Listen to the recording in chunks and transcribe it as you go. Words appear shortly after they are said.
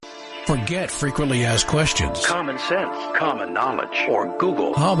Forget frequently asked questions. Common sense, common knowledge, or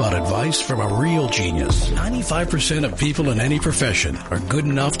Google. How about advice from a real genius? 95% of people in any profession are good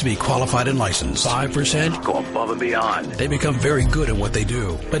enough to be qualified and licensed. 5% go above and beyond. They become very good at what they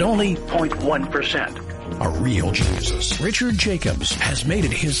do, but only 0.1% are real geniuses. Richard Jacobs has made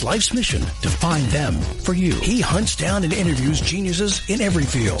it his life's mission to find them for you. He hunts down and interviews geniuses in every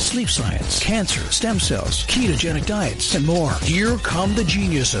field: sleep science, cancer, stem cells, ketogenic diets, and more. Here come the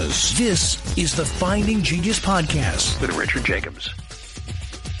geniuses. This is the Finding Genius Podcast with Richard Jacobs.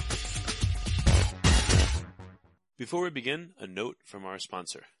 Before we begin, a note from our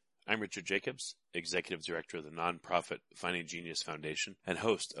sponsor. I'm Richard Jacobs, Executive Director of the nonprofit Finding Genius Foundation and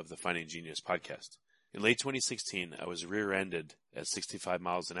host of the Finding Genius Podcast. In late 2016, I was rear-ended at 65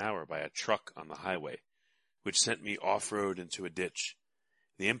 miles an hour by a truck on the highway, which sent me off-road into a ditch.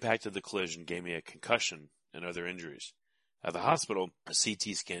 The impact of the collision gave me a concussion and other injuries. At the hospital, a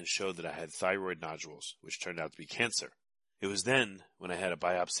CT scan showed that I had thyroid nodules, which turned out to be cancer. It was then, when I had a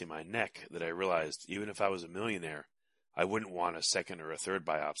biopsy of my neck, that I realized even if I was a millionaire, I wouldn't want a second or a third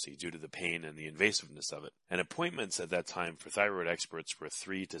biopsy due to the pain and the invasiveness of it. And appointments at that time for thyroid experts were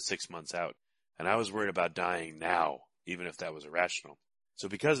 3 to 6 months out. And I was worried about dying now, even if that was irrational. So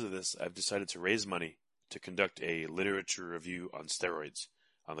because of this, I've decided to raise money to conduct a literature review on steroids,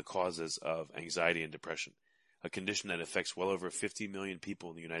 on the causes of anxiety and depression, a condition that affects well over 50 million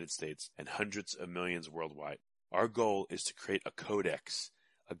people in the United States and hundreds of millions worldwide. Our goal is to create a codex,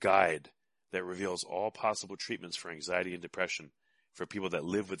 a guide that reveals all possible treatments for anxiety and depression for people that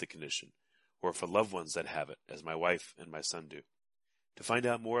live with the condition, or for loved ones that have it, as my wife and my son do. To find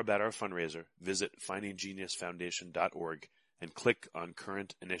out more about our fundraiser, visit findinggeniusfoundation.org and click on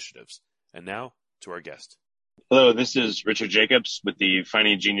current initiatives. And now to our guest. Hello, this is Richard Jacobs with the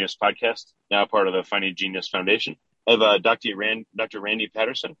Finding Genius Podcast, now part of the Finding Genius Foundation. I have Dr. Randy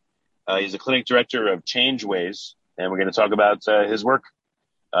Patterson. He's a clinic director of Changeways, and we're going to talk about his work.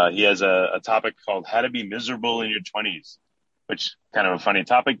 He has a topic called How to Be Miserable in Your 20s, which is kind of a funny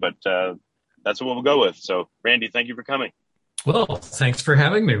topic, but that's what we'll go with. So, Randy, thank you for coming. Well, thanks for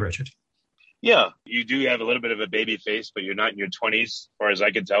having me, Richard. Yeah, you do have a little bit of a baby face, but you're not in your 20s, as far as I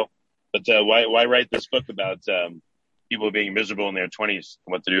can tell. But why write this book about people being miserable in their 20s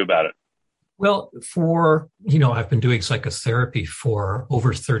and what to do about it? Well, I've been doing psychotherapy for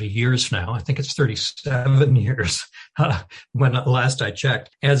over 30 years now. I think it's 37 years when last I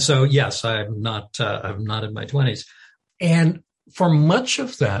checked. And so, yes, I'm not in my 20s. And for much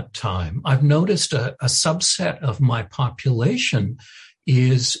of that time, I've noticed a subset of my population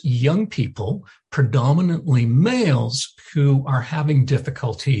is young people, predominantly males, who are having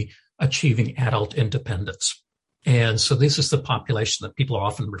difficulty achieving adult independence. And so this is the population that people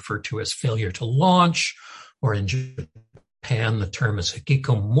often refer to as failure to launch, or in Japan, the term is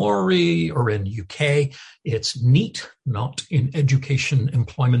hikikomori, or in UK, it's NEET, not in education,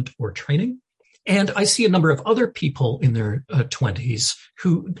 employment, or training. And I see a number of other people in their 20s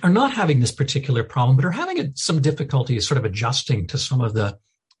who are not having this particular problem, but are having some difficulty sort of adjusting to some of the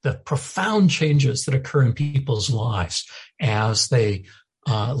profound changes that occur in people's lives as they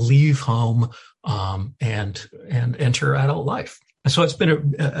leave home and enter adult life. So it's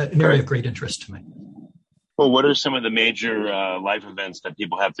been an area of great interest to me. Well, what are some of the major life events that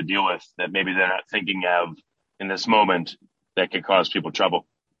people have to deal with that maybe they're not thinking of in this moment that could cause people trouble?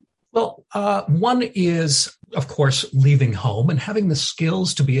 Well, one is, of course, leaving home and having the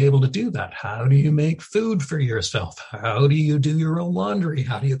skills to be able to do that. How do you make food for yourself? How do you do your own laundry?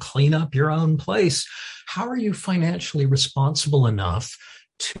 How do you clean up your own place? How are you financially responsible enough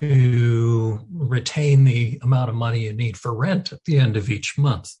to retain the amount of money you need for rent at the end of each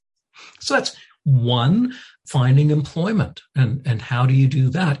month? So that's one, finding employment. And how do you do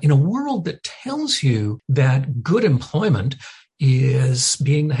that in a world that tells you that good employment is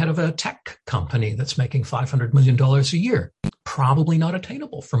being the head of a tech company that's making $500 million a year? Probably not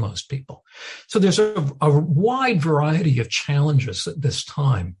attainable for most people. So there's a wide variety of challenges at this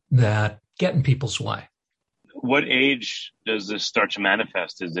time that get in people's way. What age does this start to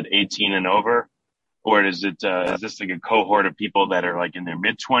manifest? Is it 18 and over? Or is this like a cohort of people that are like in their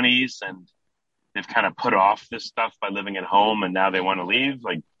mid-20s and they've kind of put off this stuff by living at home and now they want to leave?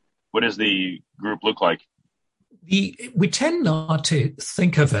 Like, what does the group look like? We tend not to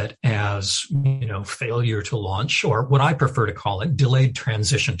think of it as, failure to launch, or what I prefer to call it, delayed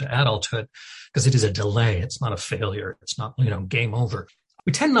transition to adulthood, because it is a delay. It's not a failure. It's not, game over.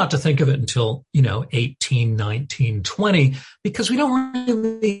 We tend not to think of it until, 18, 19, 20, because we don't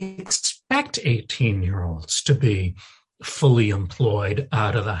really expect 18-year-olds to be fully employed,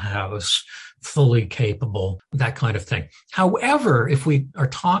 out of the house, fully capable, that kind of thing. However, if we are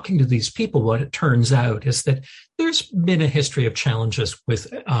talking to these people, what it turns out is that there's been a history of challenges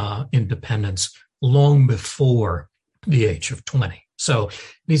with independence long before the age of 20. So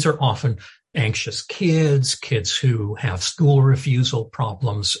these are often anxious kids who have school refusal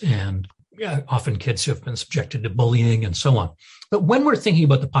problems, and often kids who have been subjected to bullying and so on. But when we're thinking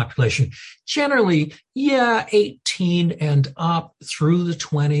about the population, generally, 18 and up through the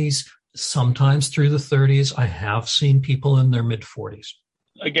 20s, sometimes through the 30s. I have seen people in their mid-40s.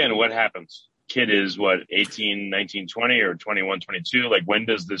 Again, what happens? Kid is 18, 19, 20 or 21, 22? Like, when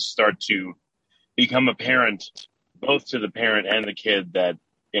does this start to become apparent, both to the parent and the kid, that,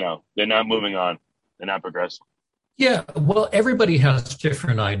 they're not moving on, they're not progressing? Yeah, well, everybody has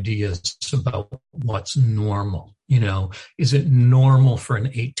different ideas about what's normal. Is it normal for an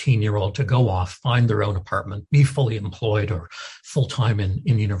 18-year-old to go off, find their own apartment, be fully employed or full-time in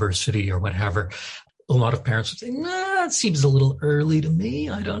university or whatever? A lot of parents would say, it seems a little early to me.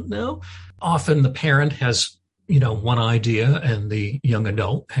 I don't know. Often the parent has, one idea and the young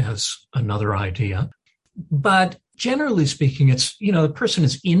adult has another idea. But generally speaking, it's, the person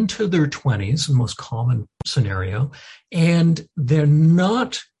is into their 20s, the most common scenario, and they're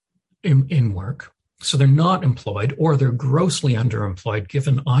not in work. So they're not employed, or they're grossly underemployed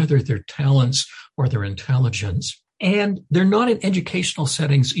given either their talents or their intelligence. And they're not in educational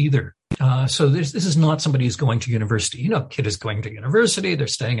settings either. So this is not somebody who's going to university. Kid is going to university. They're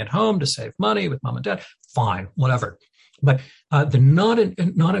staying at home to save money with mom and dad. Fine, whatever. But they're not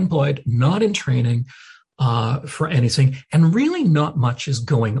employed, not in training for anything, and really not much is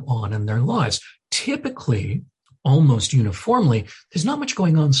going on in their lives. Typically, almost uniformly, there's not much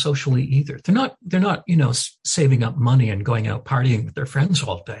going on socially either. They're not, saving up money and going out partying with their friends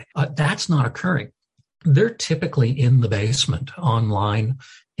all day. That's not occurring. They're typically in the basement online,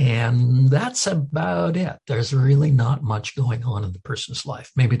 and that's about it. There's really not much going on in the person's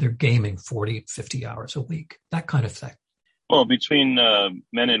life. Maybe they're gaming 40, 50 hours a week, that kind of thing. Well, between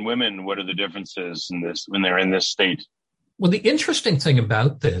men and women, what are the differences in this when they're in this state? Well, the interesting thing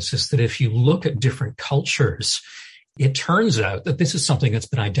about this is that if you look at different cultures, it turns out that this is something that's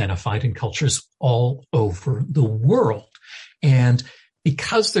been identified in cultures all over the world. And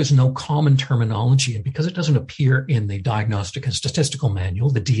because there's no common terminology and because it doesn't appear in the Diagnostic and Statistical Manual,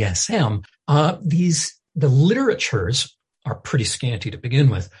 the DSM, the literatures are pretty scanty to begin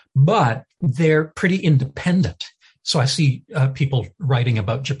with, but they're pretty independent. So I see people writing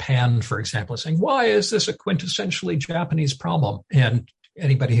about Japan, for example, saying, why is this a quintessentially Japanese problem? And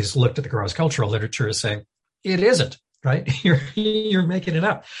anybody who's looked at the cross-cultural literature is saying, it isn't, right? You're making it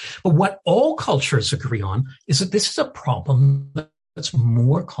up. But what all cultures agree on is that this is a problem that's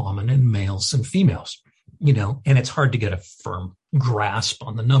more common in males than females, and it's hard to get a firm grasp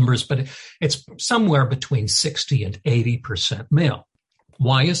on the numbers, but it's somewhere between 60 and 80% male.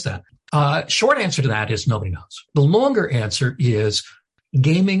 Why is that? Short answer to that is nobody knows. The longer answer is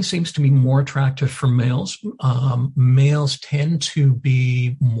gaming seems to be more attractive for males. Males tend to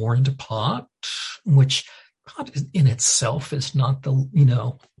be more into pot, which pot in itself is not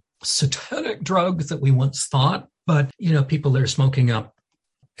the, satanic drug that we once thought. But, people that are smoking up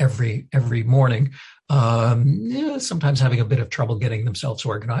every morning, sometimes having a bit of trouble getting themselves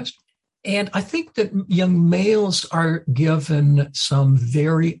organized. And I think that young males are given some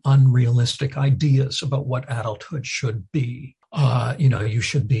very unrealistic ideas about what adulthood should be. You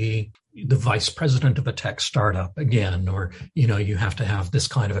should be the vice president of a tech startup again, or, you have to have this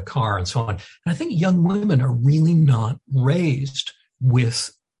kind of a car and so on. And I think young women are really not raised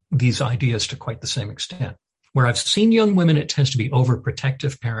with these ideas to quite the same extent. Where I've seen young women, it tends to be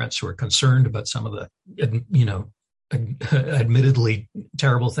overprotective parents who are concerned about some of the, admittedly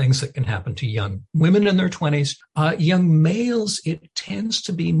terrible things that can happen to young women in their 20s. Young males, it tends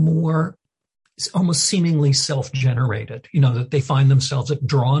to be more almost seemingly self-generated, that they find themselves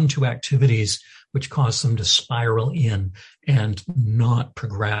drawn to activities which cause them to spiral in and not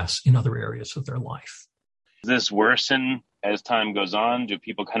progress in other areas of their life. Does this worsen as time goes on? Do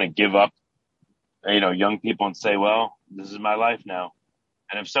people kind of give up, young people and say, well, this is my life now?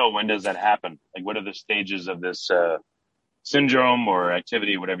 And if so, when does that happen? Like, what are the stages of this syndrome or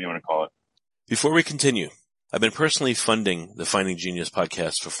activity, whatever you want to call it? Before we continue, I've been personally funding the Finding Genius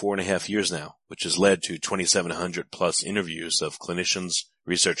podcast for 4.5 years now, which has led to 2,700 plus interviews of clinicians,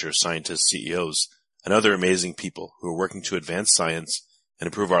 researchers, scientists, CEOs, and other amazing people who are working to advance science and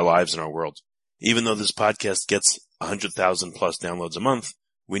improve our lives and our world. Even though this podcast gets 100,000 plus downloads a month,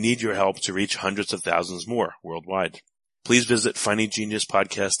 we need your help to reach hundreds of thousands more worldwide. Please visit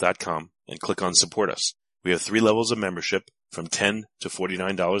findinggeniuspodcast.com and click on Support Us. We have 3 levels of membership from $10 to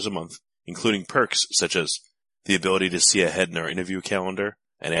 $49 a month, including perks such as the ability to see ahead in our interview calendar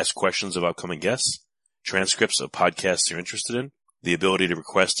and ask questions of upcoming guests, transcripts of podcasts you're interested in, the ability to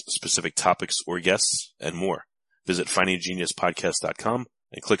request specific topics or guests, and more. Visit findinggeniuspodcast.com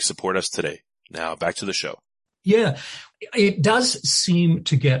and click support us today. Now back to the show. Yeah, it does seem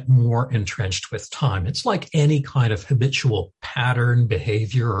to get more entrenched with time. It's like any kind of habitual pattern,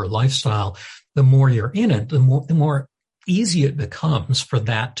 behavior, or lifestyle. The more you're in it, the more easy it becomes for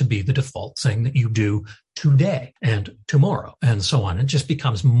that to be the default thing that you do today and tomorrow and so on. It just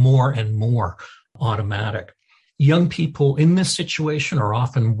becomes more and more automatic. Young people in this situation are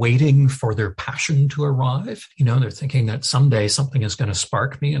often waiting for their passion to arrive. They're thinking that someday something is going to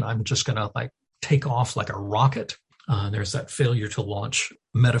spark me and I'm just going to take off like a rocket. There's that failure to launch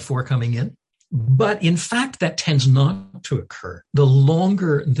metaphor coming in. But in fact, that tends not to occur. The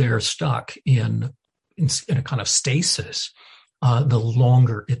longer they're stuck in a kind of stasis, the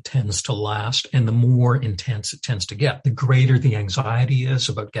longer it tends to last and the more intense it tends to get. The greater the anxiety is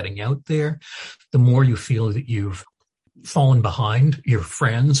about getting out there, the more you feel that you've fallen behind your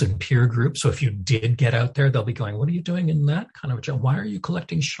friends and peer group. So if you did get out there, they'll be going, what are you doing in that kind of a job? Why are you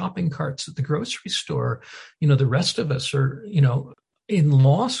collecting shopping carts at the grocery store? The rest of us are, in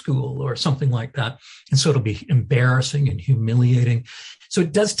law school or something like that. And so it'll be embarrassing and humiliating. So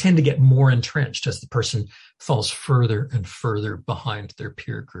it does tend to get more entrenched as the person falls further and further behind their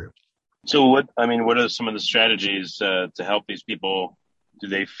peer group. So what are some of the strategies to help these people? Do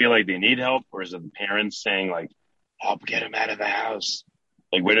they feel like they need help, or is it the parents saying help get them out of the house?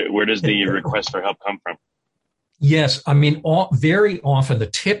 Where does the request for help come from? Yes. Very often the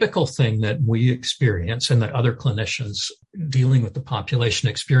typical thing that we experience and that other clinicians dealing with the population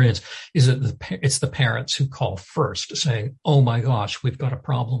experience is that it's the parents who call first saying, oh my gosh, we've got a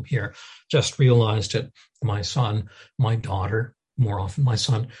problem here. Just realized it. My son, my daughter, more often my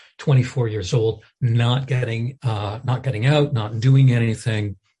son, 24 years old, not getting out, not doing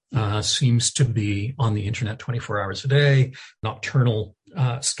anything, seems to be on the internet 24 hours a day, nocturnal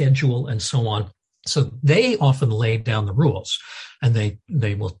schedule and so on. So they often lay down the rules and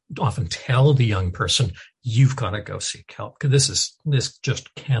they will often tell the young person, you've got to go seek help because this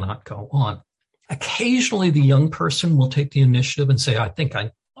just cannot go on. Occasionally the young person will take the initiative and say, I think I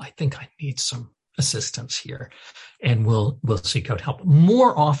need some assistance here, and we'll seek out help.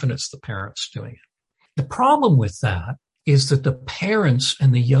 More often it's the parents doing it. The problem with that is that the parents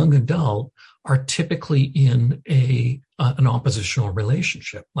and the young adult are typically in an oppositional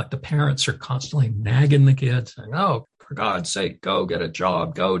relationship. Like the parents are constantly nagging the kids, saying, oh, for God's sake, go get a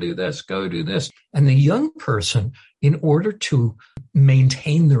job, go do this, go do this. And the young person, in order to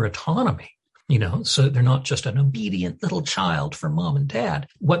maintain their autonomy, so they're not just an obedient little child for mom and dad,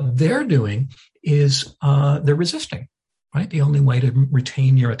 what they're doing is they're resisting. Right? The only way to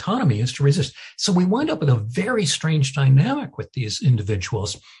retain your autonomy is to resist. So we wind up with a very strange dynamic with these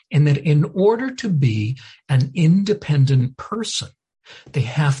individuals in that in order to be an independent person, they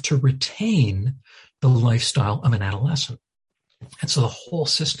have to retain the lifestyle of an adolescent. And so the whole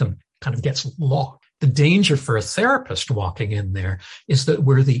system kind of gets locked. The danger for a therapist walking in there is that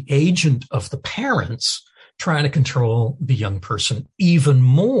we're the agent of the parents trying to control the young person even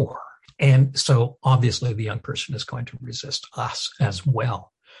more. And so obviously the young person is going to resist us as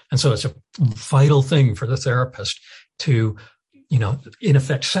well. And so it's a vital thing for the therapist to, in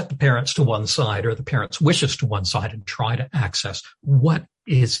effect, set the parents to one side or the parents' wishes to one side and try to access what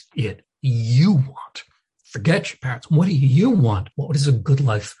is it you want. Forget your parents. What do you want? What does a good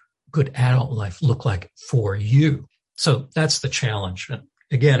life, good adult life look like for you? So that's the challenge. And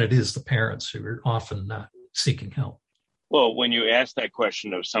again, it is the parents who are often seeking help. Well, when you ask that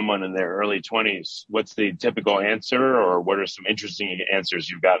question of someone in their early 20s, what's the typical answer, or what are some interesting answers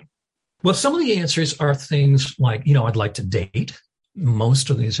you've gotten? Well, some of the answers are things like, I'd like to date. Most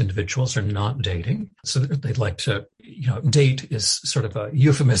of these individuals are not dating. So they'd like to, date is sort of a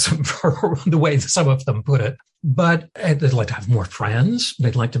euphemism for the way some of them put it. But they'd like to have more friends.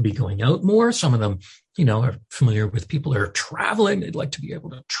 They'd like to be going out more. Some of them, are familiar with people who are traveling. They'd like to be able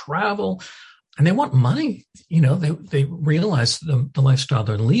to travel. And they want money. They realize the lifestyle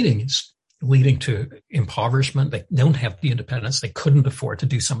they're leading is leading to impoverishment. They don't have the independence. They couldn't afford to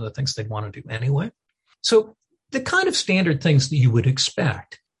do some of the things they'd want to do anyway. So the kind of standard things that you would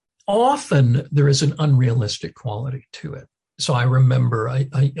expect, often there is an unrealistic quality to it. So I remember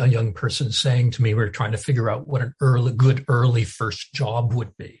a young person saying to me, we were trying to figure out what an good early first job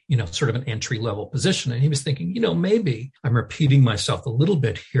would be, sort of an entry level position. And he was thinking, maybe I'm repeating myself a little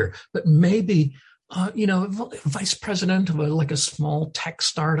bit here, but maybe, vice president of a small tech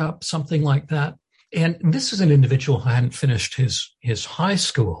startup, something like that. And this is an individual who hadn't finished his high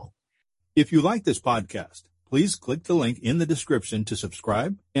school. If you like this podcast, please click the link in the description to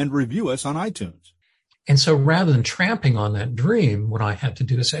subscribe and review us on iTunes. And so rather than tramping on that dream, what I had to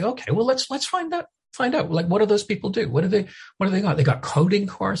do is say, okay, well, let's find out, like, what do those people do? What do they got? They got coding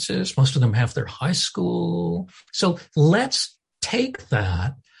courses. Most of them have their high school. So let's take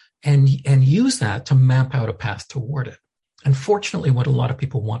that and use that to map out a path toward it. Unfortunately, what a lot of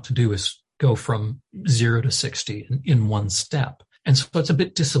people want to do is go from 0 to 60 in one step. And so it's a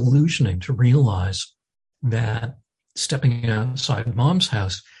bit disillusioning to realize that stepping outside mom's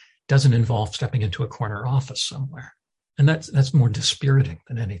house doesn't involve stepping into a corner office somewhere. And that's more dispiriting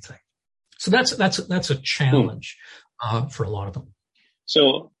than anything. So that's a challenge for a lot of them.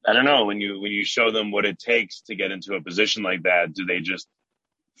 So I don't know, when you show them what it takes to get into a position like that, do they just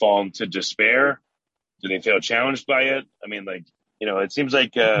fall into despair? Do they feel challenged by it? I mean, like, it seems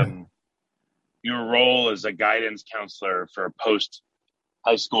like your role as a guidance counselor for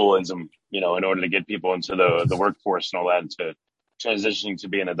post-high schoolism, in order to get people into the workforce and all that, into transitioning to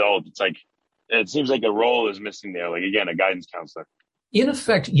be an adult. It's like, it seems like a role is missing there. Like, again, a guidance counselor. In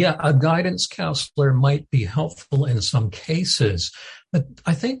effect, yeah, a guidance counselor might be helpful in some cases. But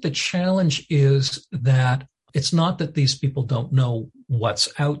I think the challenge is that it's not that these people don't know what's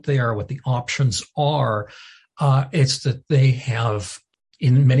out there, what the options are. It's that they have,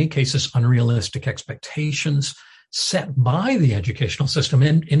 in many cases, unrealistic expectations set by the educational system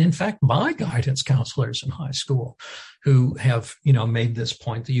and in fact, by guidance counselors in high school who have, made this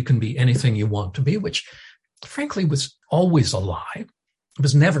point that you can be anything you want to be, which frankly was always a lie. It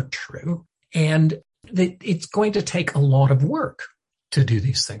was never true. And it's going to take a lot of work to do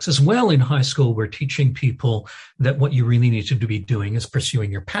these things. As well, in high school, we're teaching people that what you really need to be doing is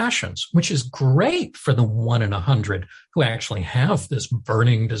pursuing your passions, which is great for the 1 in 100 who actually have this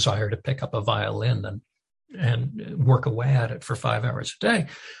burning desire to pick up a violin and work away at it for 5 hours a day.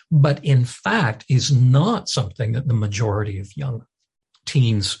 But in fact, is not something that the majority of young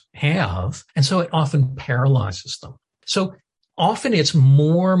teens have. And so it often paralyzes them. So often it's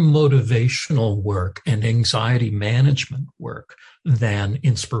more motivational work and anxiety management work than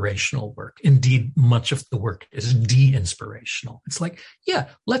inspirational work. Indeed, much of the work is de-inspirational. It's like, yeah,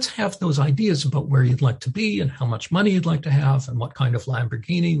 let's have those ideas about where you'd like to be and how much money you'd like to have and what kind of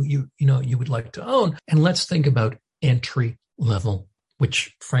Lamborghini you would like to own. And let's think about entry level,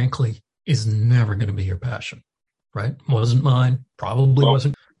 which frankly is never going to be your passion, right? Wasn't mine, probably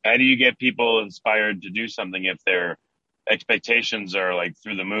wasn't. How do you get people inspired to do something if their expectations are like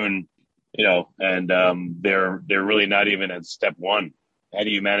through the moon, and they're really not even at step one? How do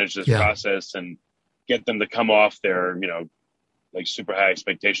you manage this process and get them to come off their, like super high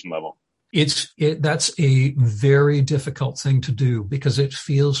expectation level? That's a very difficult thing to do because it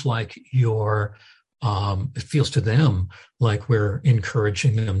feels like it feels to them like we're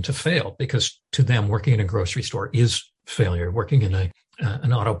encouraging them to fail, because to them, working in a grocery store is failure. Working in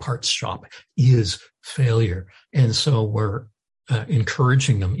an auto parts shop is failure. And so we're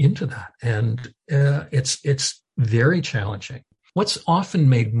encouraging them into that. And it's very challenging. What's often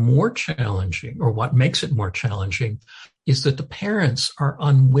made more challenging, or what makes it more challenging, is that the parents are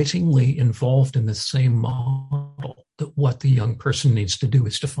unwittingly involved in the same model, that what the young person needs to do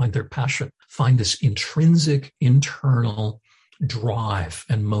is to find their passion, find this intrinsic internal drive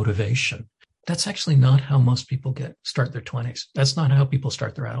and motivation. That's actually not how most people start their 20s. That's not how people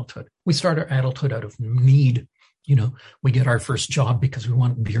start their adulthood. We start our adulthood out of need. We get our first job because we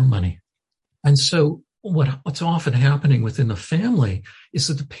want beer money. And so what's often happening within the family is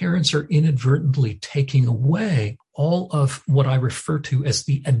that the parents are inadvertently taking away all of what I refer to as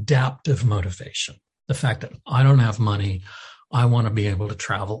the adaptive motivation. The fact that I don't have money, I want to be able to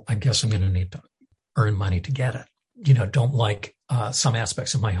travel. I guess I'm going to need to earn money to get it. Don't like some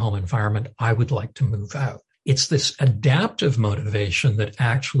aspects of my home environment. I would like to move out. It's this adaptive motivation that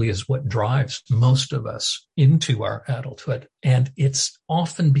actually is what drives most of us into our adulthood. And it's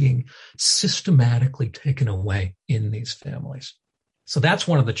often being systematically taken away in these families. So that's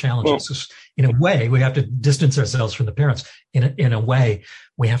one of the challenges. In a way, we have to distance ourselves from the parents. In a way,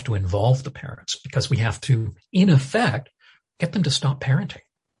 we have to involve the parents, because we have to, in effect, get them to stop parenting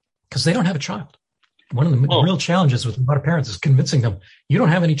because they don't have a child. One of the real challenges with a lot of parents is convincing them, you don't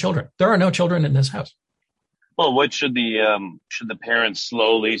have any children. There are no children in this house. Well, what should the parents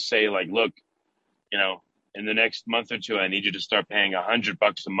slowly say, like, look, in the next month or two, I need you to start paying $100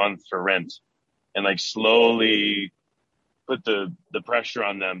 a month for rent, and like slowly put the pressure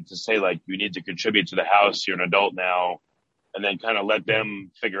on them to say, like, you need to contribute to the house. You're an adult now, and then kind of let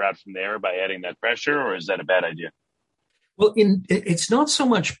them figure out from there by adding that pressure, or is that a bad idea? Well, it's not so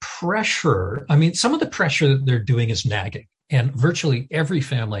much pressure. I mean, some of the pressure that they're doing is nagging. And virtually every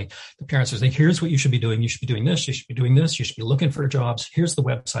family, the parents are saying, here's what you should be doing. You should be doing this. You should be doing this. You should be looking for jobs. Here's the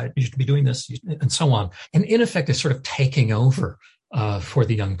website. You should be doing this, and so on. And in effect, they're sort of taking over for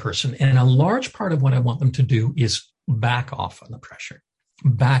the young person. And a large part of what I want them to do is back off on the pressure,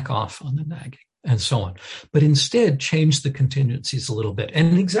 back off on the nagging, and so on. But instead, change the contingencies a little bit.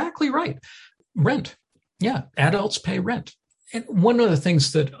 And exactly right. Rent. Yeah, adults pay rent. And one of the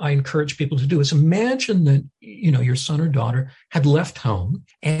things that I encourage people to do is imagine that, your son or daughter had left home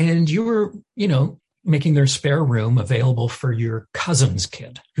and you were, making their spare room available for your cousin's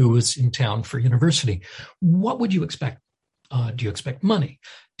kid who was in town for university. What would you expect? Do you expect money?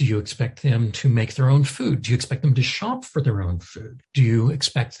 Do you expect them to make their own food? Do you expect them to shop for their own food? Do you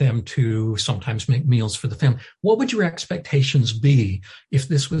expect them to sometimes make meals for the family? What would your expectations be if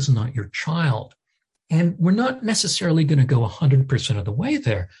this was not your child? And we're not necessarily going to go 100% of the way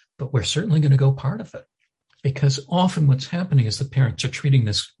there, but we're certainly going to go part of it. Because often what's happening is the parents are treating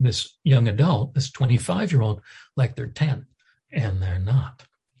this young adult, this 25-year-old, like they're 10, and they're not.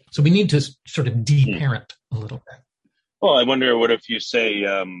 So we need to sort of de-parent a little bit. Well, I wonder, what if you say,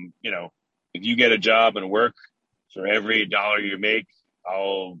 if you get a job and work, for every dollar you make,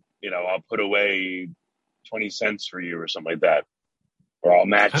 I'll put away 20 cents for you or something like that. Or I'll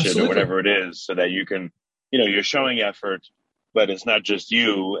match Absolutely. it or whatever it is, so that you can, you're showing effort, but it's not just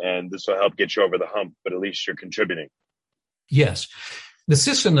you, and this will help get you over the hump, but at least you're contributing. Yes. The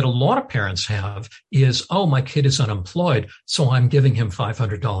system that a lot of parents have is, my kid is unemployed, so I'm giving him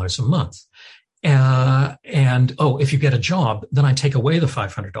 $500 a month. If you get a job, then I take away the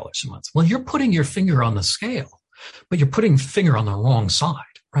 $500 a month. Well, you're putting your finger on the scale, but you're putting finger on the wrong side.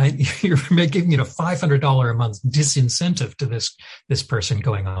 Right? You're giving it a $500 a month disincentive to this person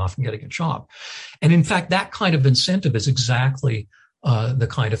going off and getting a job. And in fact, that kind of incentive is exactly the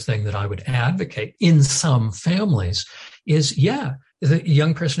kind of thing that I would advocate in some families is, the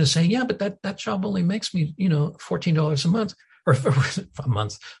young person is saying, but that job only makes me, $14 a month or a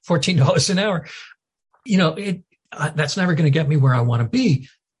month, $14 an hour. That's never going to get me where I want to be.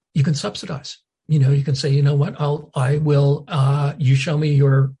 You can subsidize. You can say, I will, you show me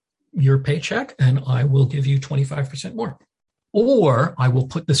your paycheck and I will give you 25% more, or I will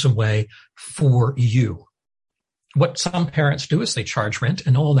put this away for you. What some parents do is they charge rent,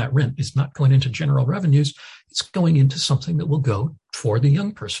 and all that rent is not going into general revenues. It's going into something that will go for the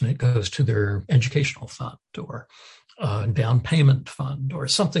young person. It goes to their educational fund or down payment fund or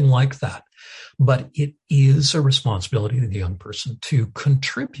something like that. But it is a responsibility of the young person to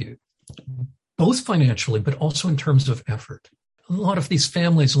contribute, both financially, but also in terms of effort. A lot of these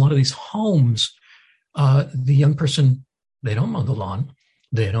families, a lot of these homes, the young person, they don't mow the lawn,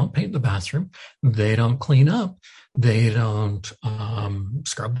 they don't paint the bathroom, they don't clean up, they don't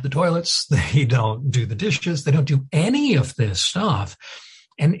scrub the toilets, they don't do the dishes, they don't do any of this stuff.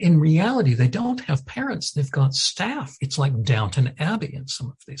 And in reality, they don't have parents, they've got staff. It's like Downton Abbey in some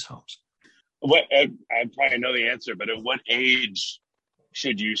of these homes. I probably know the answer, but at what age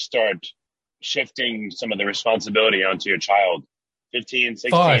should you start shifting some of the responsibility onto your child? 15,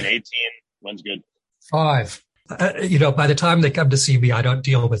 16, 5. 18? When's good? 5. By the time they come to see me, I don't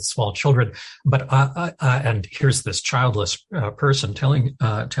deal with small children, but and here's this childless person telling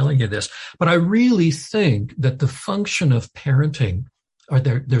you this, but I really think that the function of parenting, or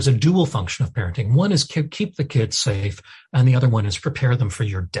there's a dual function of parenting. One is keep the kids safe, and the other one is prepare them for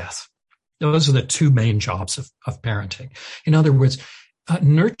your death. Those are the two main jobs of parenting. In other words,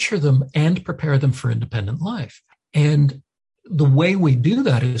 nurture them and prepare them for independent life. And the way we do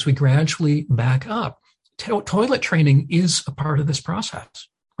that is we gradually back up. Toilet training is a part of this process,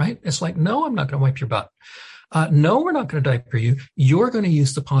 right? It's like, no, I'm not going to wipe your butt. No, we're not going to diaper you. You're going to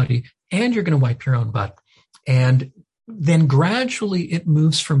use the potty and you're going to wipe your own butt. And then gradually it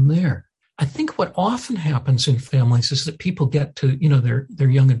moves from there. I think what often happens in families is that people get to, their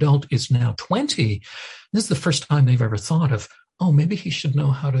young adult is now 20. This is the first time they've ever thought of, maybe he should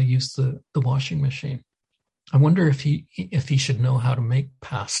know how to use the washing machine. I wonder if he should know how to make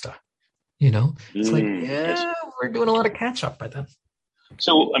pasta. It's like, we're doing a lot of catch up by then.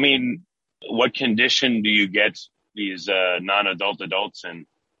 So, what condition do you get these non-adult adults in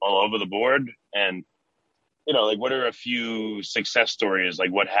all over the board? And, what are a few success stories?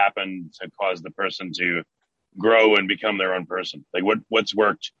 Like, what happened to cause the person to grow and become their own person? Like, what's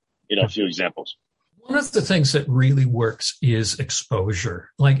worked? A few examples. One of the things that really works is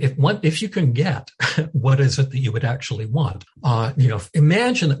exposure. Like if you can get what is it that you would actually want,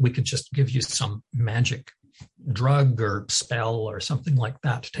 imagine that we could just give you some magic drug or spell or something like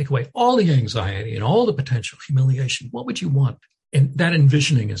that to take away all the anxiety and all the potential humiliation. What would you want? And that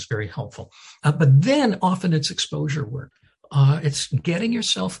envisioning is very helpful. But then often it's exposure work. It's getting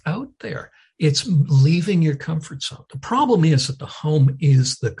yourself out there. It's leaving your comfort zone. The problem is that the home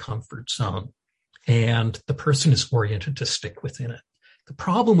is the comfort zone, and the person is oriented to stick within it. The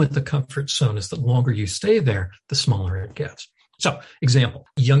problem with the comfort zone is the longer you stay there, the smaller it gets. So, example,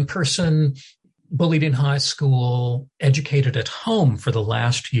 young person bullied in high school, educated at home for the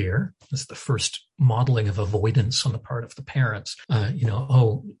last year. This is the first modeling of avoidance on the part of the parents.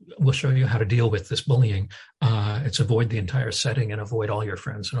 We'll show you how to deal with this bullying. It's avoid the entire setting and avoid all your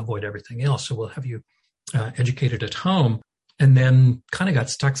friends and avoid everything else. So we'll have you educated at home, and then kind of got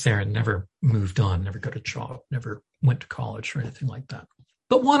stuck there and never moved on, never got a job, never went to college or anything like that.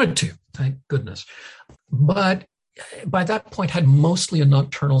 But wanted to, thank goodness. But by that point had mostly a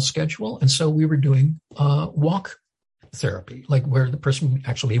nocturnal schedule. And so we were doing walk therapy, like where the person would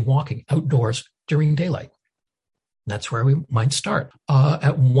actually be walking outdoors during daylight. That's where we might start.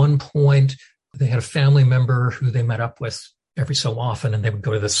 At one point, they had a family member who they met up with every so often, and they would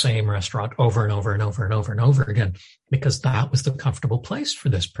go to the same restaurant over and over and over and over and over again, because that was the comfortable place for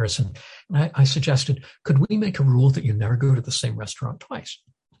this person. And I suggested, could we make a rule that you never go to the same restaurant twice?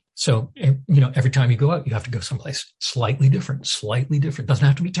 So, every time you go out, you have to go someplace slightly different. Doesn't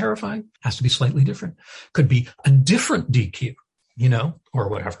have to be terrifying. Has to be slightly different. Could be a different DQ, or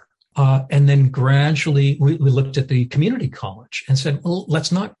whatever. And then gradually we looked at the community college and said, well,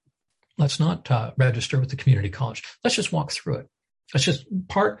 let's not register with the community college. Let's just walk through it. Let's just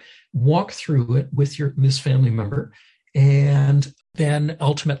walk through it with this family member. And then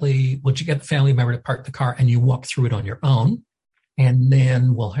ultimately, once you get the family member to park the car and you walk through it on your own, and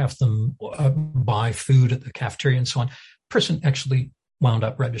then we'll have them buy food at the cafeteria and so on. Person actually wound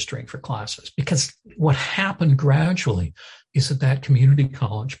up registering for classes, because what happened gradually is that community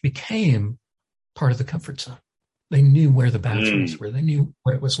college became part of the comfort zone. They knew where the bathrooms were. They knew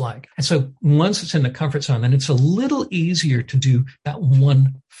what it was like. And so once it's in the comfort zone, then it's a little easier to do that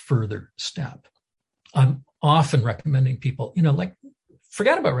one further step. I'm often recommending people,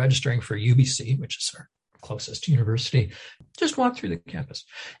 forget about registering for UBC, which is our closest university. Just walk through the campus.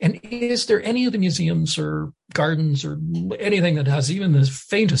 And is there any of the museums or gardens or anything that has even the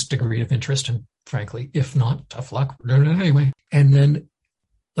faintest degree of interest? And frankly, if not, tough luck, we're doing it anyway. And then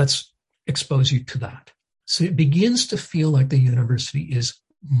let's expose you to that. So it begins to feel like the university is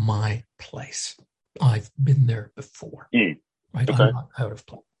my place. I've been there before. Right? Okay. I'm not out of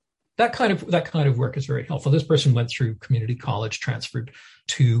place. That kind of work is very helpful. This person went through community college, transferred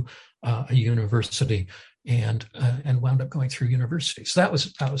to a university, and wound up going through university. So that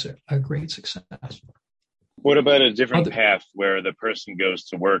was a great success. What about a different path where the person goes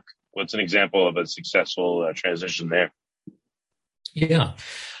to work? What's an example of a successful transition there? Yeah.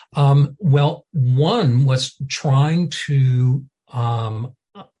 Well, one was trying to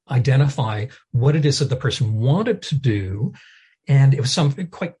identify what it is that the person wanted to do. And it was some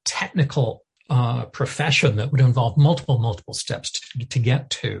quite technical profession that would involve multiple steps to get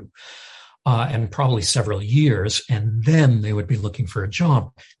to, and probably several years. And then they would be looking for a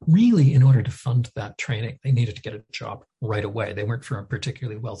job. Really, in order to fund that training, they needed to get a job right away. They weren't from a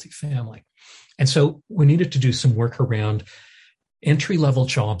particularly wealthy family. And so we needed to do some work around entry-level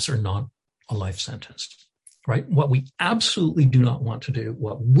jobs are not a life sentence, right? What we absolutely do not want to do,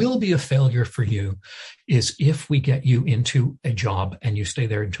 what will be a failure for you, is if we get you into a job and you stay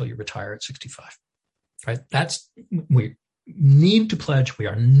there until you retire at 65, right? We need to pledge we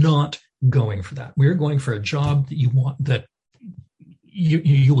are not going for that. We're going for a job that you want, that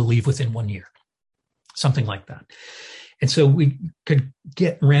you will leave within 1 year, something like that. And so we could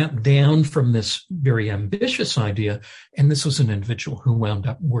get ramped down from this very ambitious idea. And this was an individual who wound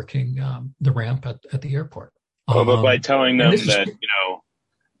up working the ramp at the airport. But by telling them that,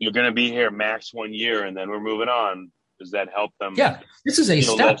 you're going to be here max 1 year and then we're moving on, does that help them? Yeah, this is a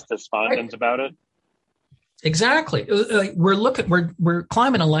step. Less despondent about it? Exactly. We're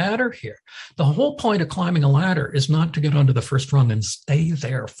climbing a ladder here. The whole point of climbing a ladder is not to get onto the first rung and stay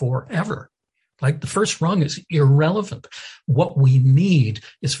there forever. Like, the first rung is irrelevant. What we need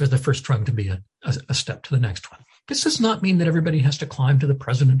is for the first rung to be a step to the next one. This does not mean that everybody has to climb to the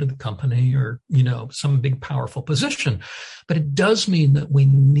president of the company or, some big powerful position. But it does mean that we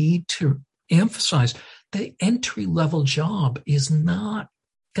need to emphasize the entry-level job is not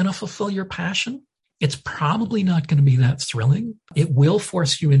going to fulfill your passion. It's probably not going to be that thrilling. It will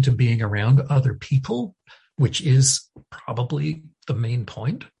force you into being around other people, which is probably the main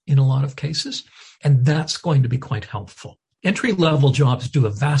point in a lot of cases. And that's going to be quite helpful. Entry-level jobs do a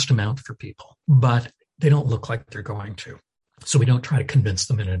vast amount for people, but they don't look like they're going to. So we don't try to convince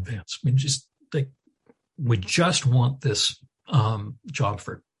them in advance. We just want this job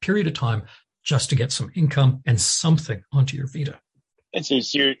for a period of time, just to get some income and something onto your Vita. And so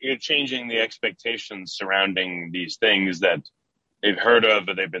you're changing the expectations surrounding these things that they've heard of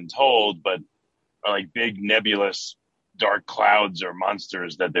or they've been told, but are like big nebulous dark clouds or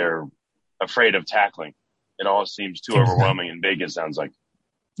monsters that they're afraid of tackling. It all seems too overwhelming and big, it sounds like.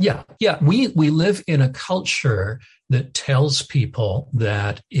 Yeah. We live in a culture that tells people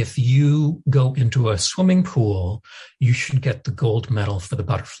that if you go into a swimming pool, you should get the gold medal for the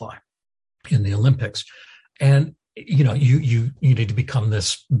butterfly in the Olympics. And, you need to become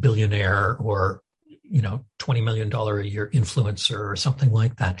this billionaire or, $20 million a year influencer or something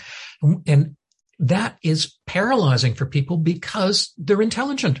like that. And that is paralyzing for people because they're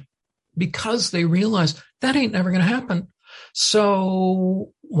intelligent, because they realize that ain't never going to happen.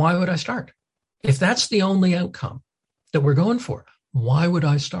 So why would I start? If that's the only outcome that we're going for, why would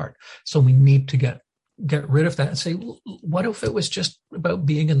I start? So we need to get rid of that and say, what if it was just about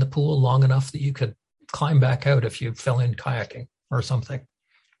being in the pool long enough that you could climb back out if you fell in kayaking or something,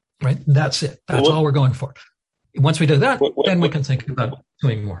 right? That's it. That's all we're going for. Once we do that, then we can think about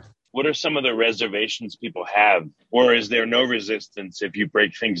doing more. What are some of the reservations people have? Or is there no resistance if you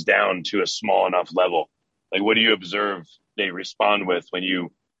break things down to a small enough level? Like, what do you observe they respond with when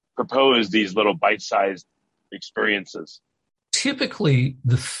you propose these little bite-sized experiences? Typically,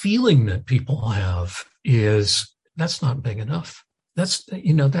 the feeling that people have is, that's not big enough. That's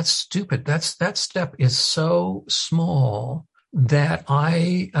stupid. That step is so small that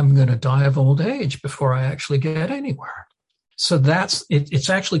I am going to die of old age before I actually get anywhere. So it's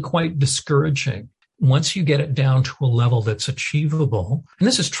actually quite discouraging. Once you get it down to a level that's achievable, and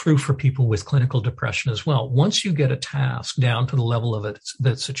this is true for people with clinical depression as well, once you get a task down to the level of it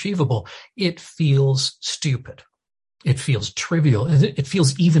that's achievable, it feels stupid. It feels trivial. It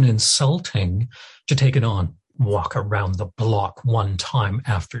feels even insulting to take it on. Walk around the block one time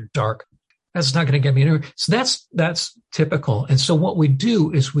after dark. That's not going to get me anywhere. So that's typical. And so what we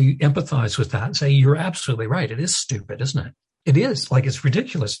do is we empathize with that and say, you're absolutely right. It is stupid, isn't it? It is. Like, it's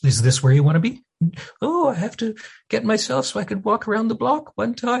ridiculous. Is this where you want to be? Oh, I have to get myself so I could walk around the block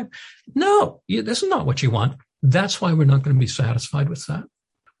one time. No, this is not what you want. That's why we're not going to be satisfied with that.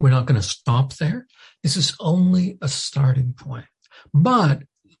 We're not going to stop there. This is only a starting point. But,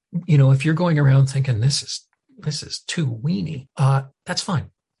 if you're going around thinking this is too weenie, that's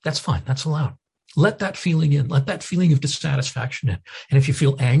fine. That's fine. That's allowed. Let that feeling in. Let that feeling of dissatisfaction in. And if you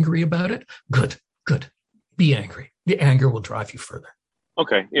feel angry about it, good. Be angry. The anger will drive you further.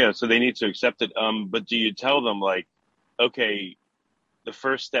 Okay. Yeah. So they need to accept it. But do you tell them, like, okay, the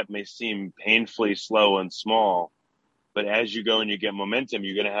first step may seem painfully slow and small, but as you go and you get momentum,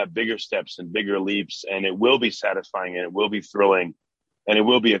 you're going to have bigger steps and bigger leaps, and it will be satisfying and it will be thrilling and it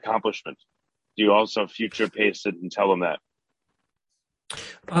will be accomplishment. Do you also future pace it and tell them that?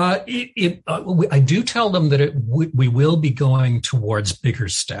 I do tell them that we will be going towards bigger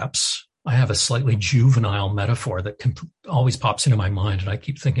steps. I have a slightly juvenile metaphor that always pops into my mind, and I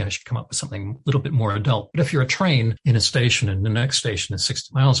keep thinking I should come up with something a little bit more adult. But if you're a train in a station and the next station is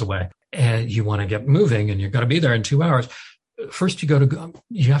 60 miles away and you want to get moving and you've got to be there in 2 hours, first you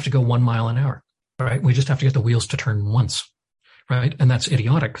have to go 1 mile an hour, right? We just have to get the wheels to turn once. Right. And that's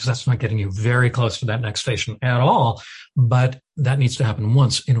idiotic because that's not getting you very close to that next station at all. But that needs to happen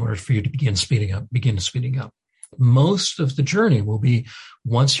once in order for you to begin speeding up. Most of the journey will be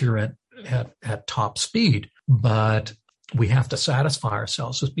once you're at top speed, but we have to satisfy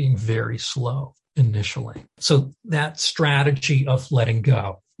ourselves with being very slow initially. So that strategy of letting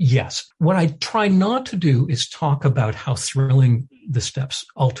go. Yes. What I try not to do is talk about how thrilling the steps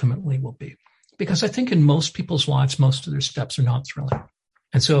ultimately will be. Because I think in most people's lives, most of their steps are not thrilling.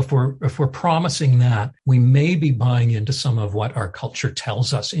 And so if we're promising that, we may be buying into some of what our culture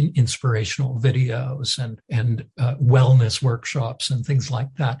tells us in inspirational videos and wellness workshops and things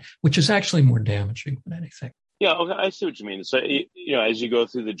like that, which is actually more damaging than anything. Yeah, okay, I see what you mean. So, as you go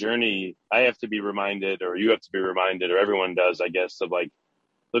through the journey, I have to be reminded, or you have to be reminded, or everyone does, I guess, of like,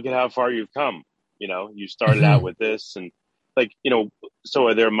 look at how far you've come. You started out with this and, so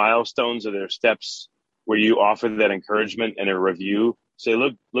are there milestones, are there steps where you offer that encouragement and a review? Say,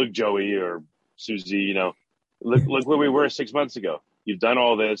 look, Joey or Susie, look where we were 6 months ago. You've done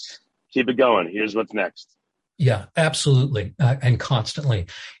all this. Keep it going. Here's what's next. Yeah, absolutely. And constantly.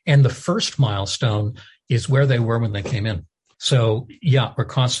 And the first milestone is where they were when they came in. So yeah, we're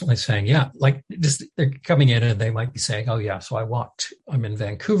constantly saying, they're coming in and they might be saying, oh yeah, so I'm in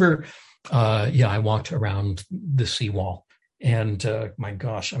Vancouver. I walked around the seawall. And my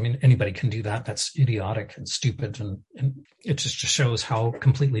gosh, I mean, anybody can do that. That's idiotic and stupid. And it just shows how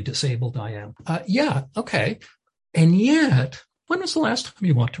completely disabled I am. Okay. And yet, when was the last time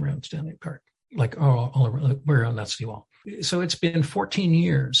you walked around Stanley Park? like all around, we're on that seawall. So it's been 14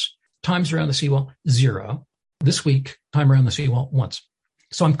 years. Times around the seawall, 0. This week, time around the seawall, once.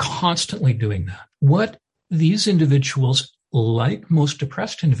 So I'm constantly doing that. What these individuals, like most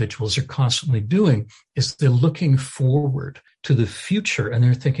depressed individuals, are constantly doing is they're looking forward to the future and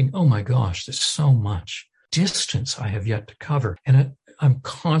they're thinking, oh my gosh, there's so much distance I have yet to cover. And I'm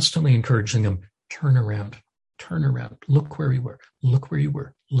constantly encouraging them, turn around, look where you were, look where you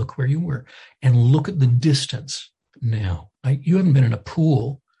were, look where you were, and look at the distance now. You haven't been in a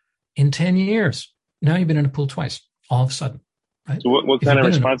pool in 10 years. Now you've been in a pool twice, all of a sudden. Right? So what kind of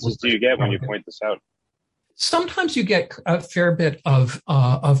responses do you get when you point this out? Sometimes you get a fair bit of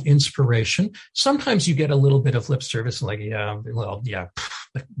inspiration. Sometimes you get a little bit of lip service, like,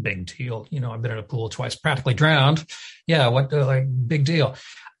 big deal. I've been in a pool twice, practically drowned. Yeah, big deal.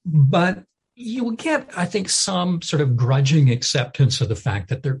 But you will get, I think, some sort of grudging acceptance of the fact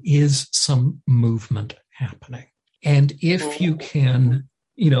that there is some movement happening. And if you can,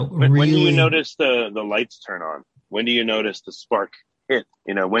 when do you notice the lights turn on? When do you notice the spark hit?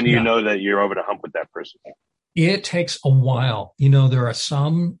 When do you know that you're over the hump with that person? It takes a while. There are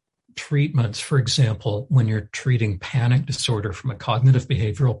some treatments, for example, when you're treating panic disorder from a cognitive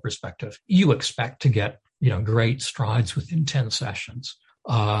behavioral perspective, you expect to get, great strides within 10 sessions.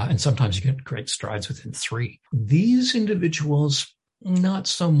 And sometimes you get great strides within 3. These individuals, not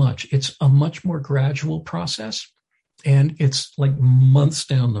so much. It's a much more gradual process. And it's like months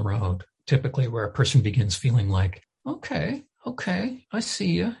down the road, typically, where a person begins feeling like, okay, I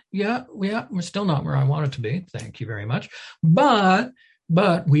see you. Yeah, we're still not where I want it to be. Thank you very much. But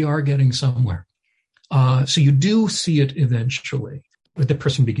we are getting somewhere. So you do see it eventually. The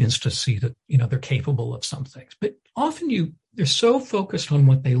person begins to see that, they're capable of some things. But often they're so focused on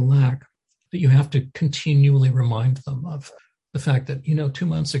what they lack that you have to continually remind them of the fact that, 2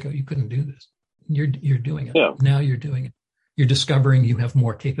 months ago, you couldn't do this. You're doing it. Yeah. Now you're doing it. You're discovering you have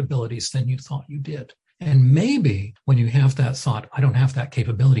more capabilities than you thought you did. And maybe when you have that thought, I don't have that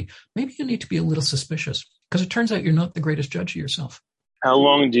capability, maybe you need to be a little suspicious because it turns out you're not the greatest judge of yourself. How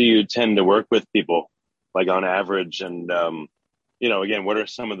long do you tend to work with people, like on average? And, again, what are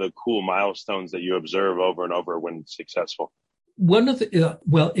some of the cool milestones that you observe over and over when successful?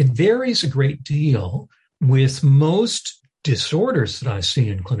 It varies a great deal. With most disorders that I see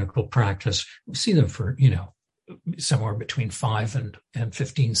in clinical practice, we see them for, somewhere between 5 and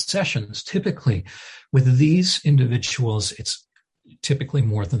 15 sessions. Typically, with these individuals, it's typically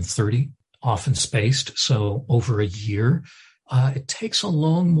more than 30, often spaced, so over a year. It takes a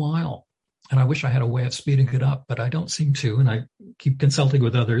long while. And I wish I had a way of speeding it up, but I don't seem to. And I keep consulting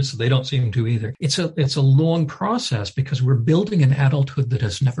with others. They don't seem to either. It's a long process because we're building an adulthood that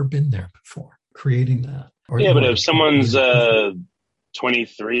has never been there before, creating that. But if someone's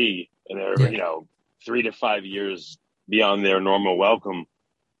 23 and they're, 3 to 5 years beyond their normal welcome,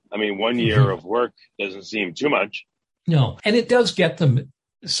 1 year of work doesn't seem too much. No, and it does get them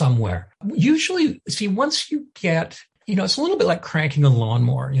somewhere. Usually, once you get, it's a little bit like cranking a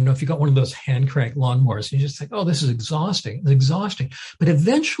lawnmower. If you got one of those hand crank lawnmowers, you just think, oh, this is exhausting. It's exhausting. But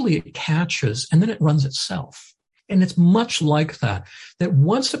eventually it catches and then it runs itself. And it's much like that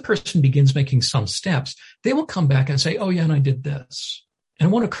once a person begins making some steps, they will come back and say, oh, yeah, and I did this. And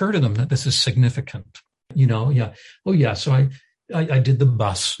it won't occur to them that this is significant. Oh, yeah. So I did the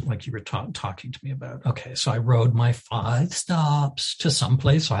bus like you were talking to me about. Okay, so I rode my 5 stops to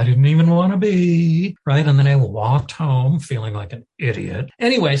someplace I didn't even want to be, right? And then I walked home feeling like an idiot.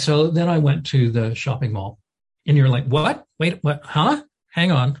 Anyway, so then I went to the shopping mall. And you're like, what? Wait, what? Huh?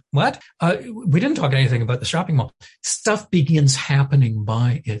 Hang on. What? We didn't talk anything about the shopping mall. Stuff begins happening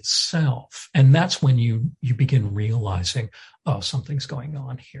by itself. And that's when you begin realizing, oh, something's going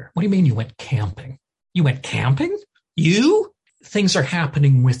on here. What do you mean you went camping? You went camping? Things are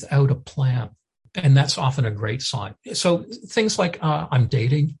happening without a plan. And that's often a great sign. So things like I'm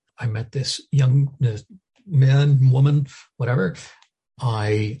dating. I met this young man, woman, whatever.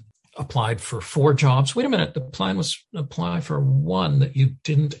 I applied for 4 jobs. Wait a minute. The plan was apply for one that you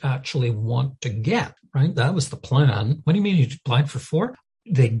didn't actually want to get, right? That was the plan. What do you mean you applied for 4?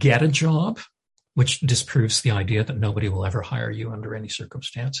 They get a job, which disproves the idea that nobody will ever hire you under any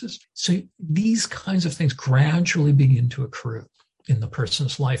circumstances. So these kinds of things gradually begin to accrue in the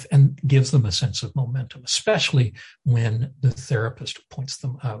person's life and gives them a sense of momentum, especially when the therapist points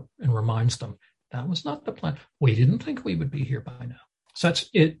them out and reminds them, that was not the plan. We didn't think we would be here by now. So that's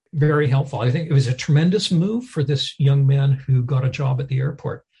it. Very helpful. I think it was a tremendous move for this young man who got a job at the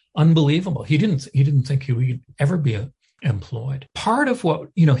airport. Unbelievable. He didn't think he would ever be employed. Part of what,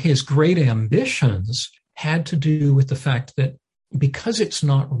 his great ambitions had to do with the fact that because it's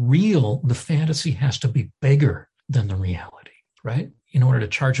not real, the fantasy has to be bigger than the reality, right? In order to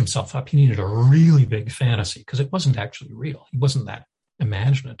charge himself up, he needed a really big fantasy because it wasn't actually real. He wasn't that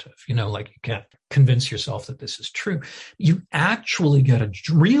imaginative, like you can't convince yourself that this is true. You actually get a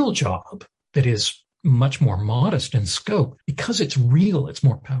real job that is much more modest in scope because it's real, it's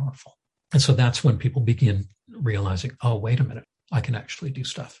more powerful. And so that's when people begin realizing, oh, wait a minute, I can actually do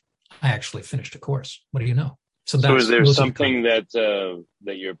stuff. I actually finished a course. What do you know? So is there something that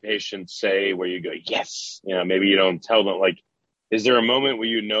your patients say where you go, yes, maybe you don't tell them, like, is there a moment where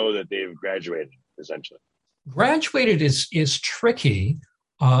you know that they've graduated, essentially? Graduated is tricky.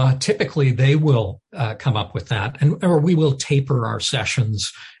 Typically, they will come up with that, or we will taper our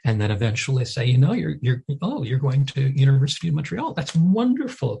sessions, and then eventually say, you're going to University of Montreal. That's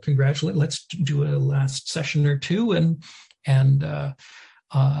wonderful. Congratulations. Let's do a last session or two and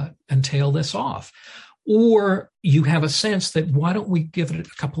tail this off. Or you have a sense that why don't we give it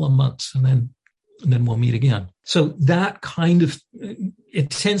a couple of months and then we'll meet again. So that kind of,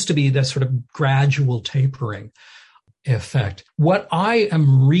 it tends to be that sort of gradual tapering effect. What I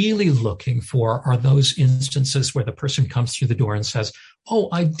am really looking for are those instances where the person comes through the door and says, oh,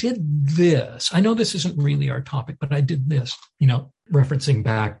 I did this. I know this isn't really our topic, but I did this, referencing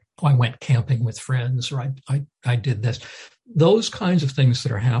back, I went camping with friends, or I did this. Those kinds of things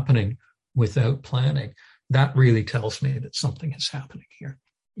that are happening without planning, that really tells me that something is happening here.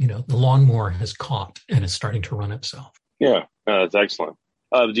 The lawnmower has caught and is starting to run itself. Yeah, that's excellent.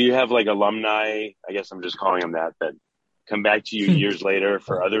 Do you have like alumni, I guess I'm just calling them that come back to you years later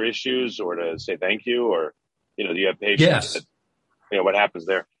for other issues or to say thank you? Or, do you have patients? Yes. What happens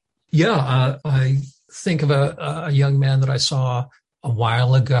there? Yeah, I think of a young man that I saw a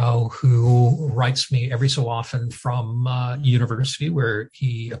while ago who writes me every so often from university where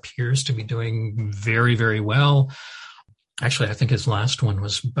he appears to be doing very, very well. Actually, I think his last one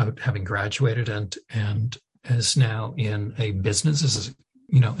was about having graduated and is now in a business,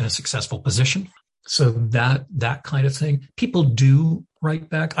 in a successful position. So that kind of thing. People do write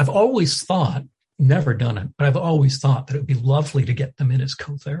back. I've always thought, never done it, but I've always thought that it would be lovely to get them in as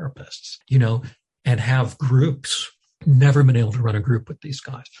co-therapists, and have groups. Never been able to run a group with these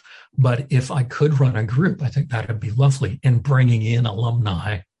guys. But if I could run a group, I think that would be lovely. And bringing in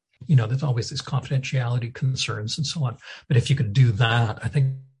alumni, there's always these confidentiality concerns and so on. But if you could do that, I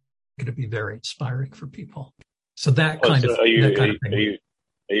think it would be very inspiring for people. So that kind of thing.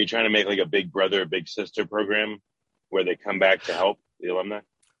 Are you trying to make like a big brother, big sister program where they come back to help the alumni?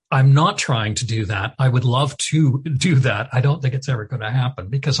 I'm not trying to do that. I would love to do that. I don't think it's ever going to happen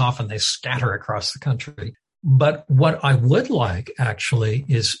because often they scatter across the country. But what I would like actually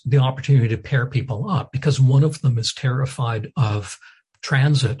is the opportunity to pair people up because one of them is terrified of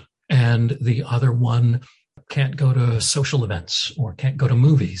transit and the other one can't go to social events or can't go to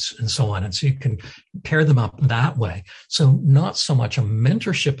movies and so on. And so you can pair them up that way. So not so much a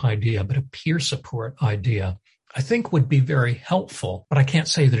mentorship idea, but a peer support idea, I think would be very helpful. But I can't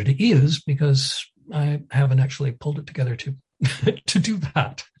say that it is because I haven't actually pulled it together to do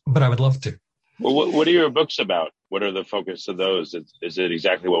that. But I would love to. Well, what are your books about? What are the focus of those? Is it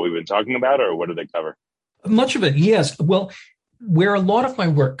exactly what we've been talking about, or what do they cover? Much of it, yes. Well, where a lot of my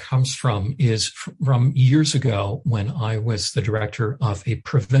work comes from is from years ago when I was the director of a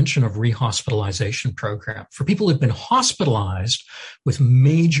prevention of rehospitalization program for people who've been hospitalized with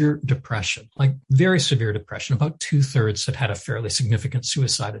major depression, like very severe depression, about 2/3 that had a fairly significant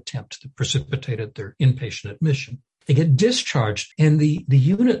suicide attempt that precipitated their inpatient admission. They get discharged, and the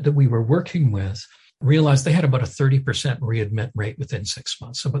unit that we were working with realized they had about a 30% readmit rate within 6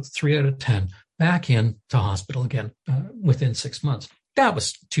 months. So about 3 out of 10 back into hospital again within 6 months. That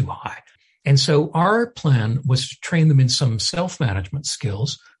was too high. And so our plan was to train them in some self-management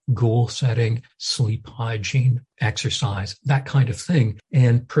skills, goal setting, sleep hygiene, exercise, that kind of thing,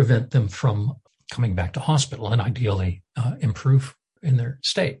 and prevent them from coming back to hospital and ideally improve in their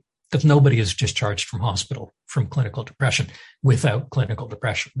state. Because nobody is discharged from hospital from clinical depression without clinical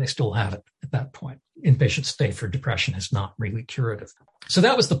depression. They still have it at that point. Inpatient stay for depression is not really curative. So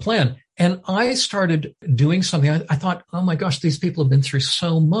that was the plan. And I started doing something. I thought, oh my gosh, these people have been through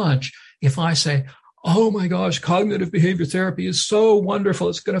so much. If I say, oh my gosh, cognitive behavior therapy is so wonderful,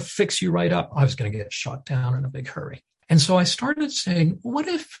 it's going to fix you right up, I was going to get shot down in a big hurry. And so I started saying, what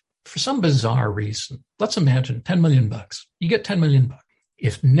if for some bizarre reason, let's imagine $10 million, you get $10 million.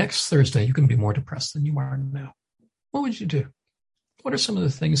 If next Thursday you can be more depressed than you are now, what would you do? What are some of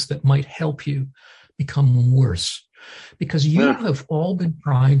the things that might help you become worse? Because you have all been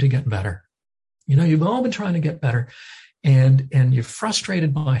trying to get better. You've all been trying to get better, and you're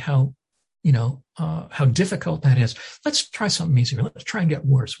frustrated by how how difficult that is. Let's try something easier. Let's try and get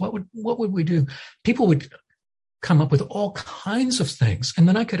worse. What would we do? People would come up with all kinds of things. And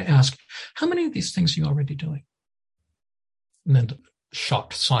then I could ask, how many of these things are you already doing? And then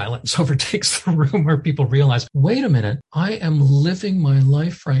shocked silence overtakes the room where people realize, wait a minute, I am living my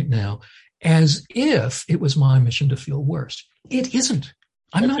life right now as if it was my mission to feel worse. It isn't.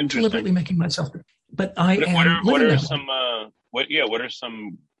 I'm not deliberately making myself, but I am. What are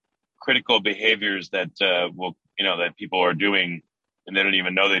some critical behaviors that that people are doing and they don't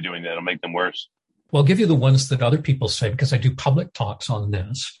even know they're doing that'll make them worse? Well, I'll give you the ones that other people say, because I do public talks on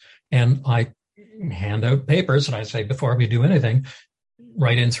this, and I hand out papers and I say, before we do anything,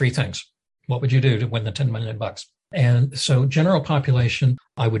 write in 3 things. What would you do to win the $10 million? And so general population,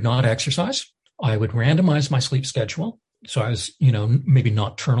 I would not exercise. I would randomize my sleep schedule. So I was, maybe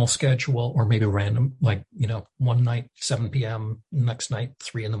nocturnal schedule, or maybe random, like, one night, 7 p.m., next night,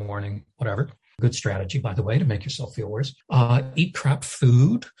 3 a.m, whatever. Good strategy, by the way, to make yourself feel worse. Eat crap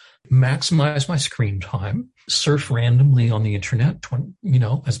food, maximize my screen time, surf randomly on the internet,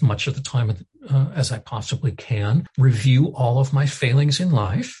 as much of the time as I possibly can, review all of my failings in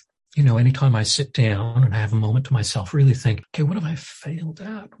life. Anytime I sit down and I have a moment to myself, really think, okay, what have I failed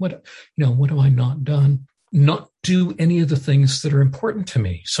at? What have I not done? Not do any of the things that are important to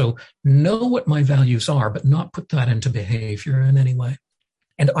me. So know what my values are, but not put that into behavior in any way.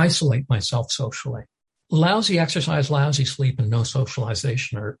 And isolate myself socially. Lousy exercise, lousy sleep, and no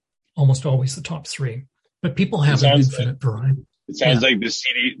socialization are almost always the top 3. But people have an infinite variety. It sounds like the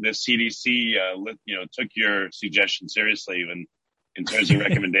CDC, took your suggestion seriously, even in terms of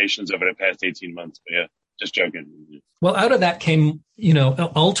recommendations over the past 18 months. But yeah, just joking. Well, out of that came,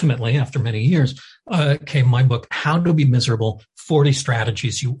 ultimately, after many years, came my book, How to Be Miserable, 40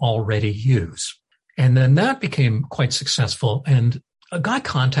 Strategies You Already Use. And then that became quite successful. And a guy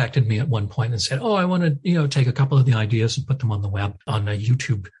contacted me at one point and said, I want to, take a couple of the ideas and put them on the web, on a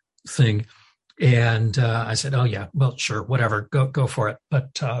YouTube thing. And I said, oh, yeah, well, sure, whatever, go for it.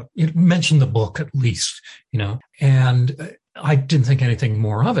 But mention the book at least, and I didn't think anything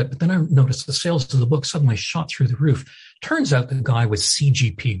more of it. But then I noticed the sales of the book suddenly shot through the roof. Turns out the guy was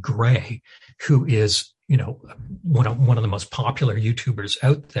CGP Grey, who is, one of the most popular YouTubers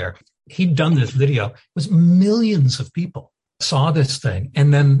out there. He'd done this video. It was millions of people saw this thing.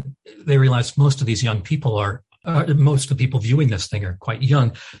 And then they realized most of these young people most of the people viewing this thing are quite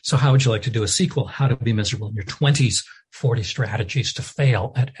young. So how would you like to do a sequel? How to Be Miserable in Your 20s, 40 Strategies to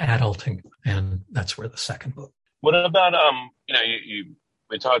Fail at Adulting. And that's where the second book. What about,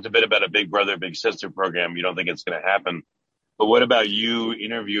 we talked a bit about a big brother, big sister program. You don't think it's going to happen. But what about you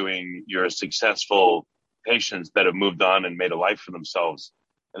interviewing your successful patients that have moved on and made a life for themselves,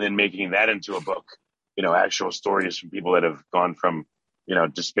 and then making that into a book? Actual stories from people that have gone from,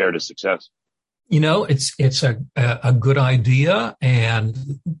 despair to success. It's a good idea.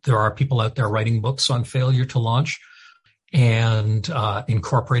 And there are people out there writing books on failure to launch and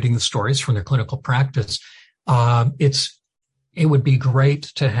incorporating the stories from their clinical practice. It would be great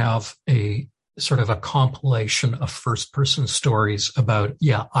to have a sort of a compilation of first person stories about,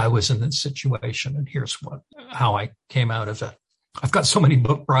 I was in this situation and here's how I came out of it. I've got so many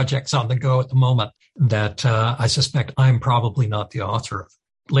book projects on the go at the moment that I suspect I'm probably not the author of.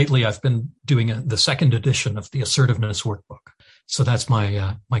 Lately, I've been doing the second edition of the Assertiveness Workbook. So that's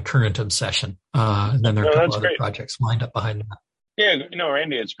my current obsession. And then there are a couple other projects lined up behind that. Yeah,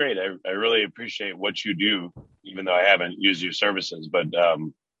 Randy, it's great. I really appreciate what you do, even though I haven't used your services. But I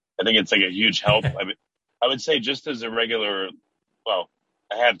think it's like a huge help. I would say just as a regular, I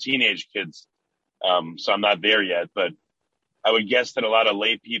have teenage kids, so I'm not there yet. But I would guess that a lot of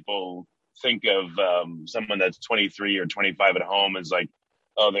lay people think of someone that's 23 or 25 at home as like,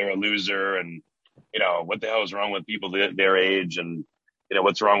 oh, they're a loser, and what the hell is wrong with people their age, and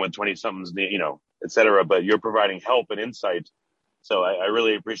what's wrong with 20-somethings, et cetera. But you're providing help and insight, so I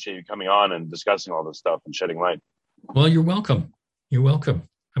really appreciate you coming on and discussing all this stuff and shedding light. Well, you're welcome. You're welcome.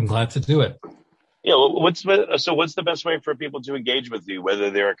 I'm glad to do it. Yeah. Well, what's the best way for people to engage with you, whether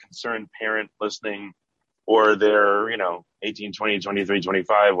they're a concerned parent listening, or they're 18, 20, 23,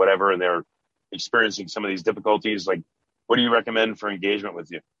 25, whatever, and they're experiencing some of these difficulties? Like, what do you recommend for engagement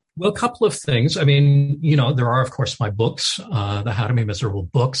with you? Well, a couple of things. I mean, there are, of course, my books, the How to Be Miserable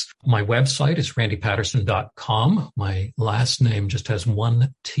books. My website is randypatterson.com. My last name just has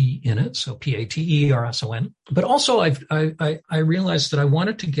one T in it, so Paterson. But also, I realized that I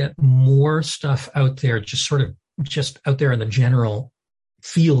wanted to get more stuff out there, just out there in the general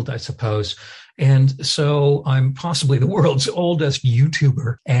field, I suppose. And so I'm possibly the world's oldest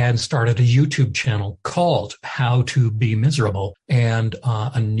YouTuber and started a YouTube channel called How to Be Miserable. And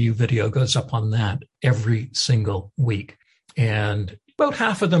a new video goes up on that every single week. And about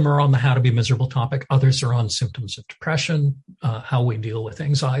half of them are on the how to be miserable topic. Others are on symptoms of depression, how we deal with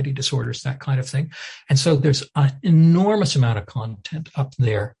anxiety disorders, that kind of thing. And so there's an enormous amount of content up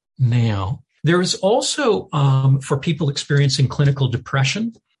there now. There is also, for people experiencing clinical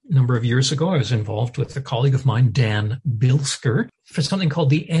depression, a number of years ago, I was involved with a colleague of mine, Dan Bilsker, for something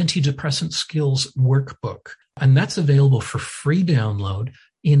called the Antidepressant Skills Workbook. And that's available for free download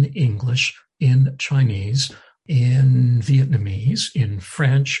in English, in Chinese, in Vietnamese, in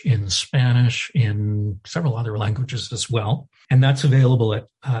French, in Spanish, in several other languages as well. And that's available at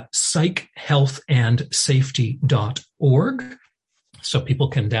psychealthandsafety.org. So people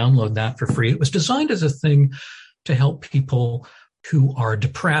can download that for free. It was designed as a thing to help people who are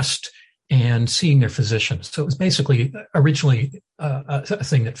depressed and seeing their physicians. So it was basically originally a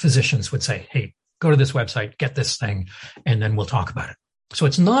thing that physicians would say, hey, go to this website, get this thing, and then we'll talk about it. So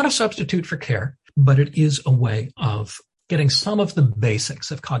it's not a substitute for care, but it is a way of getting some of the basics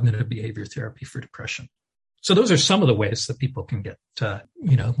of cognitive behavior therapy for depression. So those are some of the ways that people can get,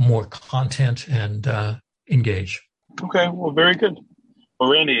 more content and engage. Okay, well, very good. Well,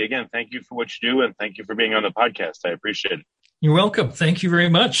 Randy, again, thank you for what you do, and thank you for being on the podcast. I appreciate it. You're welcome. Thank you very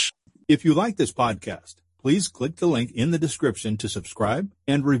much. If you like this podcast, please click the link in the description to subscribe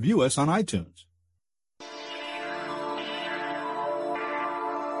and review us on iTunes.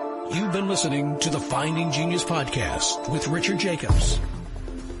 You've been listening to the Finding Genius podcast with Richard Jacobs.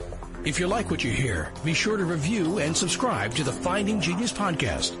 If you like what you hear, be sure to review and subscribe to the Finding Genius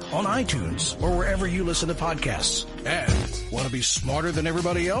podcast on iTunes or wherever you listen to podcasts. And want to be smarter than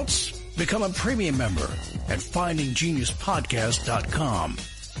everybody else? Become a premium member at findinggeniuspodcast.com.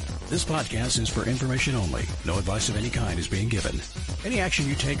 This podcast is for information only. No advice of any kind is being given. Any action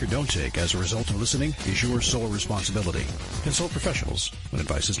you take or don't take as a result of listening is your sole responsibility. Consult professionals when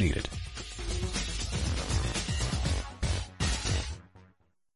advice is needed.